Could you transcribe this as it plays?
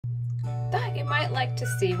thought you might like to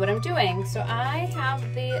see what I'm doing. So I have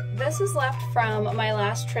this is left from my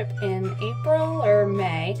last trip in April or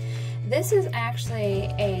May. This is actually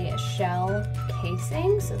a shell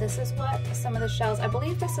casing. So this is what some of the shells, I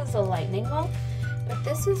believe this is a lightning whelk, but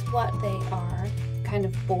this is what they are kind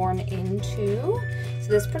of born into. So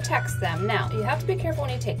this protects them. Now, you have to be careful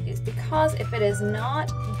when you take these, because if it is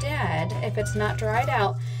not dead, if it's not dried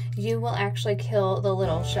out, you will actually kill the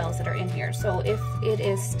little shells that are in here. So if it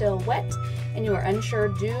is still wet and you are unsure,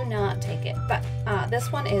 do not take it. But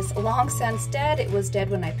this one is long since dead. It was dead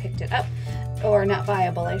when I picked it up, or not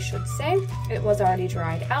viable, I should say. It was already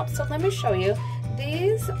dried out. So let me show you.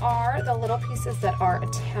 These are the little pieces that are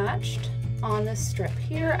attached on this strip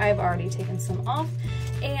here. I've already taken some off,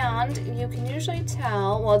 and you can usually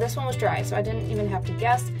tell, well, this one was dry, so I didn't even have to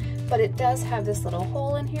guess, but it does have this little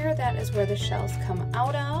hole in here. That is where the shells come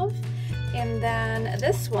out of. And then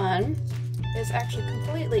this one is actually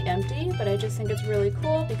completely empty, but I just think it's really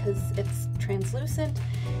cool because it's translucent,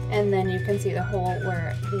 and then you can see the hole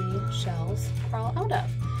where the shells crawl out of.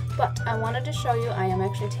 But I wanted to show you, I am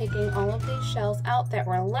actually taking all of these shells out that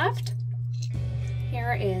were left.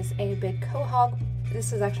 Here is a big quahog.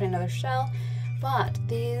 This is actually another shell, but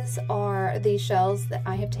these are the shells that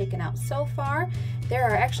I have taken out so far. There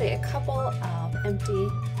are actually a couple of empty,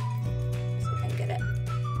 let's see if I can get it.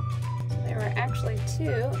 So there are actually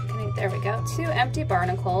there we go, two empty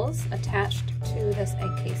barnacles attached to this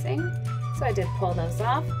egg casing. So I did pull those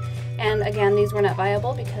off. And again, these were not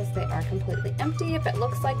viable because they are completely empty. If it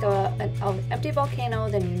looks like an empty volcano,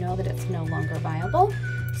 then you know that it's no longer viable.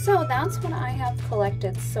 So that's what I have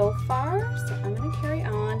collected so far. So I'm going to carry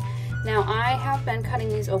on. Now I have been cutting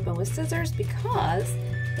these open with scissors because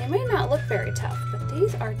they may not look very tough, but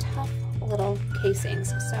these are tough little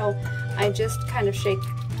casings. So I just kind of shake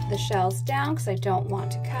the shells down because I don't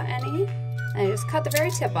want to cut any. And I just cut the very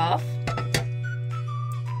tip off.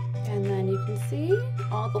 And then you can see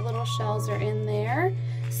all the little shells are in there.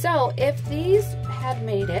 So if these had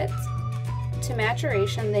made it to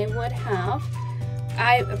maturation, they would have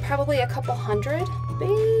probably a couple hundred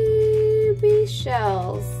baby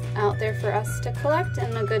shells out there for us to collect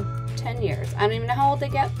in a good 10 years. I don't even know how old they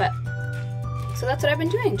get, but so that's what I've been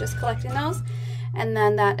doing, just collecting those. And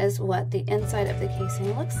then that is what the inside of the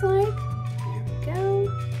casing looks like. There we go.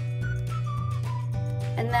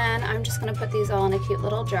 And then I'm just going to put these all in a cute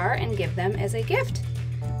little jar and give them as a gift.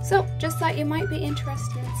 So just thought you might be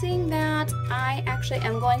interested in seeing that. I actually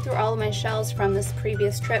am going through all of my shells from this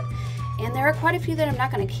previous trip, and there are quite a few that I'm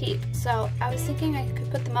not going to keep. So I was thinking I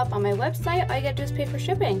could put them up on my website. All you gotta do is pay for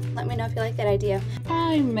shipping. Let me know if you like that idea.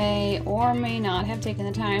 I may or may not have taken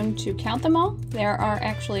the time to count them all. There are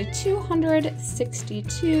actually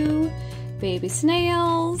 262 baby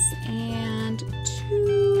snails and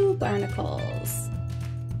 2 barnacles.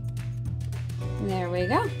 There we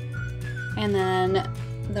go. And then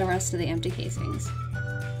the rest of the empty casings.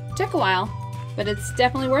 Took a while, but it's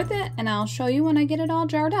definitely worth it, and I'll show you when I get it all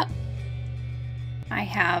jarred up. I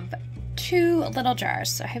have 2 little jars.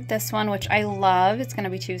 So I have this one, which I love. It's gonna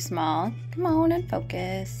be too small. Come on and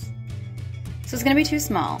focus. So it's gonna be too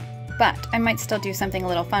small, but I might still do something a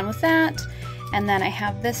little fun with that. And then I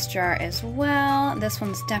have this jar as well. This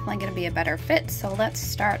one's definitely gonna be a better fit, so let's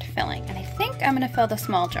start filling. And I think I'm gonna fill the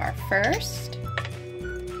small jar first.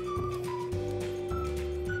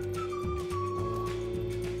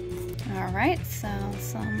 All right, so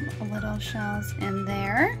some little shells in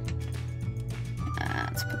there.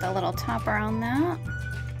 Let's put the little topper on that.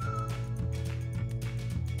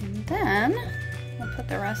 And then we'll put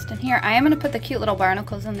the rest in here. I am going to put the cute little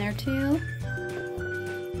barnacles in there too.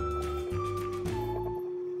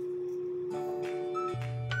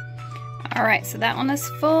 All right, so that one is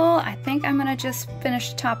full. I think I'm going to just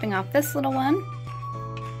finish topping off this little one.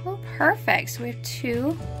 Oh, perfect. So we have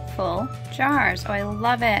 2 full jars. Oh, I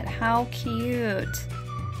love it. How cute.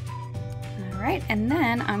 All right, and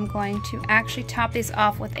then I'm going to actually top these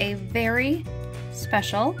off with a very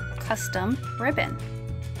special custom ribbon.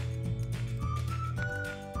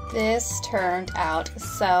 This turned out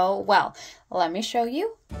so well. Let me show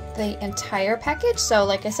you the entire package. So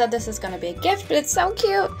like I said, this is going to be a gift, but it's so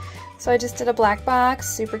cute. So I just did a black box,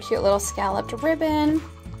 super cute little scalloped ribbon.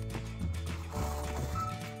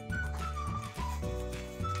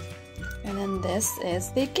 And then this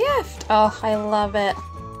is the gift. Oh, I love it.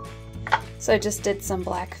 So I just did some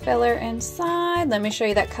black filler inside. Let me show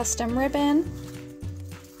you that custom ribbon.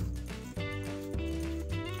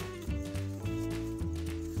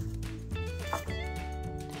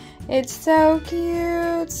 It's so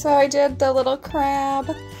cute. So I did the little crab.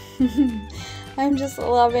 I'm just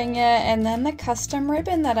loving it. And then the custom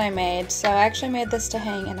ribbon that I made. So I actually made this to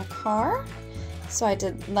hang in a car. So I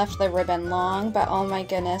left the ribbon long, but oh my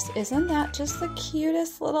goodness, isn't that just the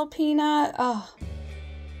cutest little peanut? Oh,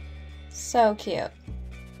 so cute.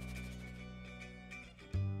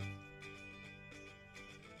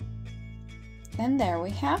 And there we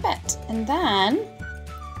have it. And then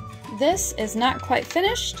this is not quite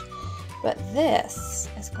finished, but this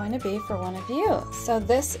is going to be for one of you. So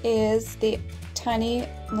this is the tiny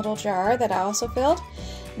little jar that I also filled.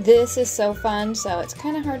 This is so fun. So it's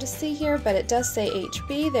kind of hard to see here, but it does say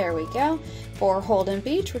HB. There we go. For Holden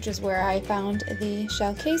Beach, which is where I found the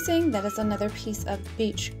shell casing. That is another piece of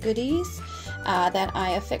beach goodies that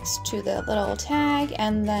I affixed to the little tag.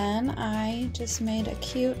 And then I just made a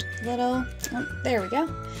cute little, there we go.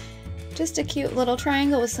 Just a cute little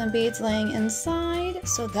triangle with some beads laying inside.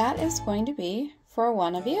 So that is going to be for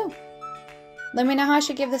one of you. Let me know how I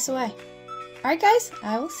should give this away. Alright guys,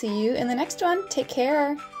 I will see you in the next one. Take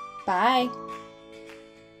care. Bye.